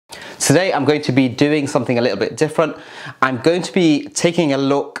Today I'm going to be doing something a little bit different. I'm going to be taking a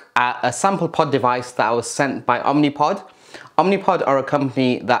look at a sample pod device that I was sent by Omnipod. Omnipod are a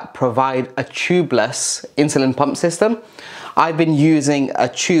company that provide a tubeless insulin pump system. I've been using a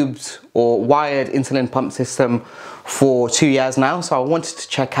tubed or wired insulin pump system for 2 years now, so I wanted to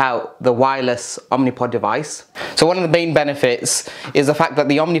check out the wireless Omnipod device. So one of the main benefits is the fact that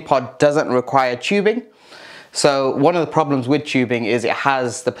the Omnipod doesn't require tubing. So one of the problems with tubing is it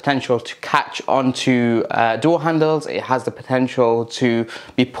has the potential to catch onto door handles, it has the potential to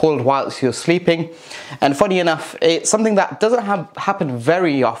be pulled whilst you're sleeping. And funny enough, it's something that doesn't happen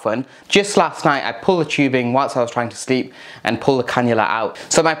very often. Just last night I pulled the tubing whilst I was trying to sleep and pull the cannula out.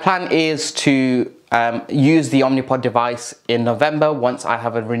 So my plan is to use the Omnipod device in November once I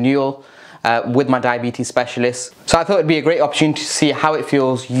have a renewal with my diabetes specialist. So I thought it'd be a great opportunity to see how it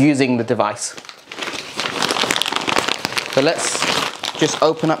feels using the device. So let's just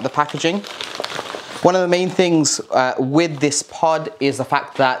open up the packaging. One of the main things with this pod is the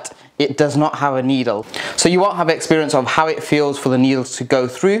fact that it does not have a needle. So you won't have experience of how it feels for the needles to go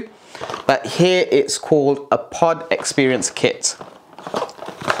through, but here it's called a pod experience kit.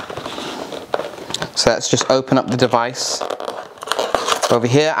 So let's just open up the device. Over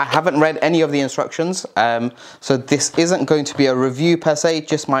here, I haven't read any of the instructions, so this isn't going to be a review per se,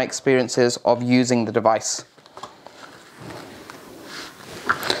 just my experiences of using the device.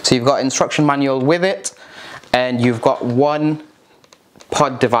 So you've got instruction manual with it, and you've got one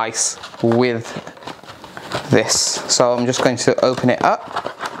pod device with this. So I'm just going to open it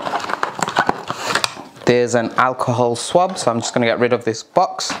up. There's an alcohol swab, so I'm just going to get rid of this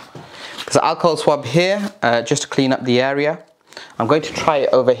box. There's an alcohol swab here, just to clean up the area. I'm going to try it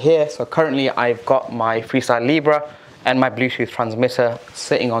over here. So currently I've got my Freestyle Libre and my Bluetooth transmitter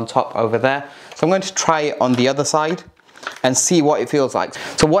sitting on top over there. So I'm going to try it on the other side and see what it feels like.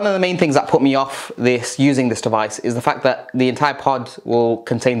 So one of the main things that put me off using this device is the fact that the entire pod will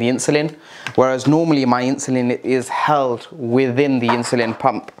contain the insulin, whereas normally my insulin is held within the insulin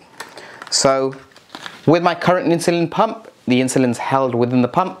pump. So with my current insulin pump, the insulin's held within the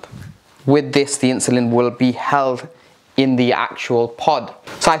pump. With this, the insulin will be held in the actual pod.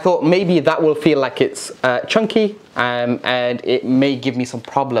 So I thought maybe that will feel like it's chunky and it may give me some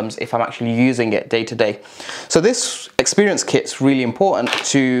problems if I'm actually using it day to day. So this experience kit's really important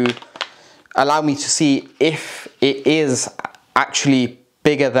to allow me to see if it is actually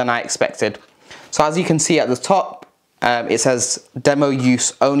bigger than I expected. So as you can see at the top, it says demo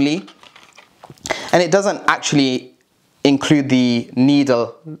use only, and it doesn't actually include the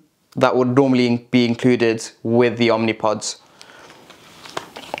needle that would normally be included with the Omnipods.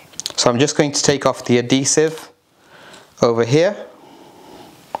 So I'm just going to take off the adhesive over here.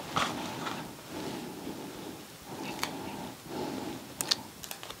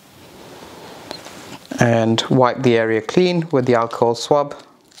 And wipe the area clean with the alcohol swab.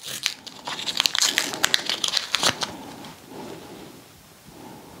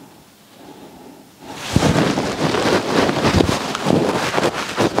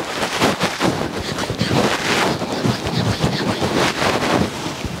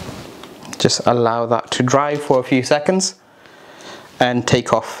 Just allow that to dry for a few seconds and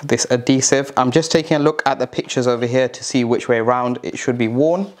take off this adhesive. I'm just taking a look at the pictures over here to see which way around it should be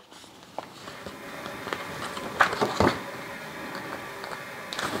worn.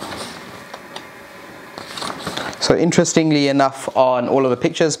 So interestingly enough, on all of the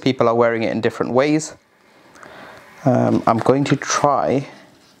pictures, people are wearing it in different ways. I'm going to try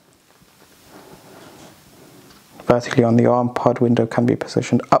vertically on the arm. Pod window can be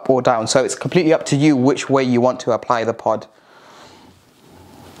positioned up or down, so it's completely up to you which way you want to apply the pod.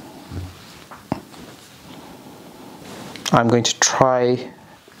 I'm going to try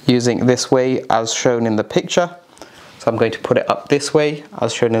using this way as shown in the picture. So I'm going to put it up this way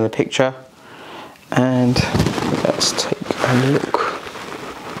as shown in the picture, and let's take a look.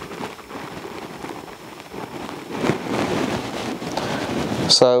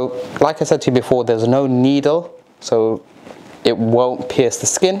 So like I said to you before, there's no needle, so it won't pierce the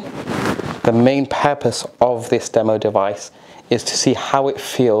skin. The main purpose of this demo device is to see how it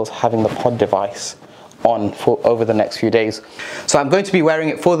feels having the pod device on for over the next few days. So I'm going to be wearing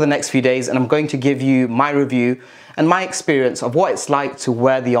it for the next few days, and I'm going to give you my review and my experience of what it's like to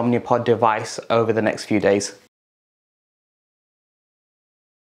wear the Omnipod device over the next few days.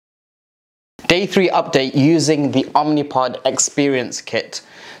 Day 3 update using the Omnipod Experience Kit.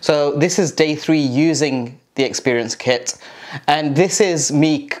 So this is day 3 using the Experience Kit, and this is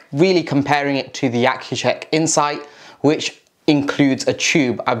me really comparing it to the Accu-Check Insight, which includes a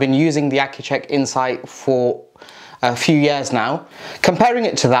tube. I've been using the Accu-Check Insight for a few years now. Comparing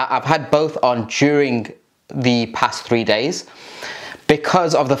it to that, I've had both on during the past 3 days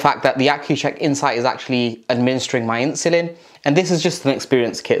because of the fact that the AccuCheck Insight is actually administering my insulin, and this is just an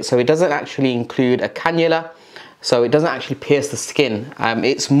experience kit, so it doesn't actually include a cannula, so it doesn't actually pierce the skin.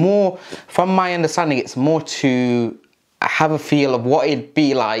 It's more, from my understanding, it's more to have a feel of what it'd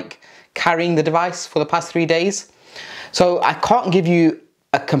be like carrying the device for the past 3 days. So I can't give you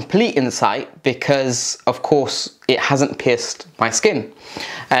a complete insight because, of course, it hasn't pierced my skin.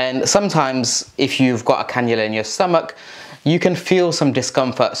 And sometimes if you've got a cannula in your stomach, you can feel some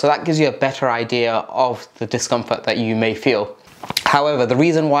discomfort. So that gives you a better idea of the discomfort that you may feel. However, the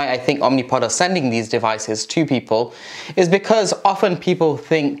reason why I think Omnipod are sending these devices to people is because often people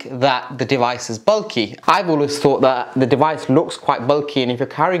think that the device is bulky. I've always thought that the device looks quite bulky, and if you're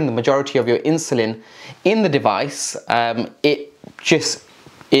carrying the majority of your insulin in the device,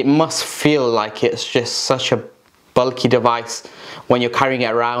 it must feel like it's just such a bulky device when you're carrying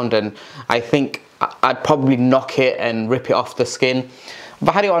it around, and I think I'd probably knock it and rip it off the skin.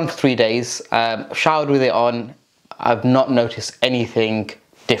 I've had it on for 3 days, showered with it on. I've not noticed anything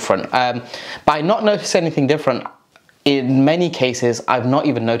different. By not notice anything different, in many cases, I've not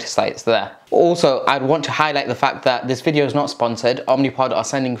even noticed that it's there. Also, I'd want to highlight the fact that this video is not sponsored. Omnipod are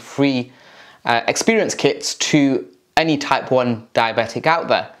sending free experience kits to any type 1 diabetic out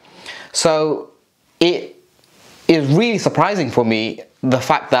there. So it is really surprising for me, the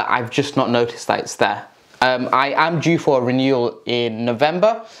fact that I've just not noticed that it's there. I am due for a renewal in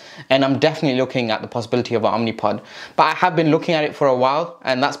November, and I'm definitely looking at the possibility of an Omnipod. But I have been looking at it for a while,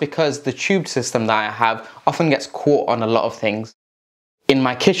 and that's because the tube system that I have often gets caught on a lot of things. In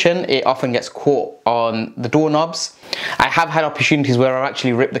my kitchen, it often gets caught on the doorknobs. I have had opportunities where I've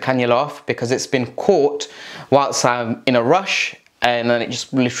actually ripped the cannula off because it's been caught whilst I'm in a rush, and then it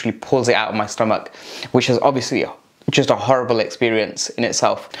just literally pulls it out of my stomach, which is obviously just a horrible experience in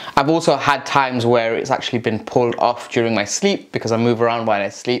itself. I've also had times where it's actually been pulled off during my sleep because I move around while I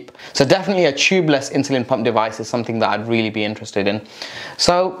sleep. So definitely a tubeless insulin pump device is something that I'd really be interested in.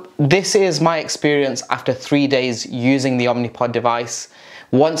 So this is my experience after 3 days using the Omnipod device.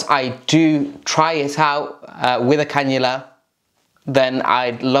 Once I do try it out with a cannula, then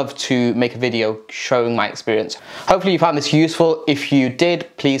I'd love to make a video showing my experience. Hopefully you found this useful. If you did,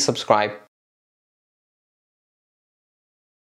 please subscribe.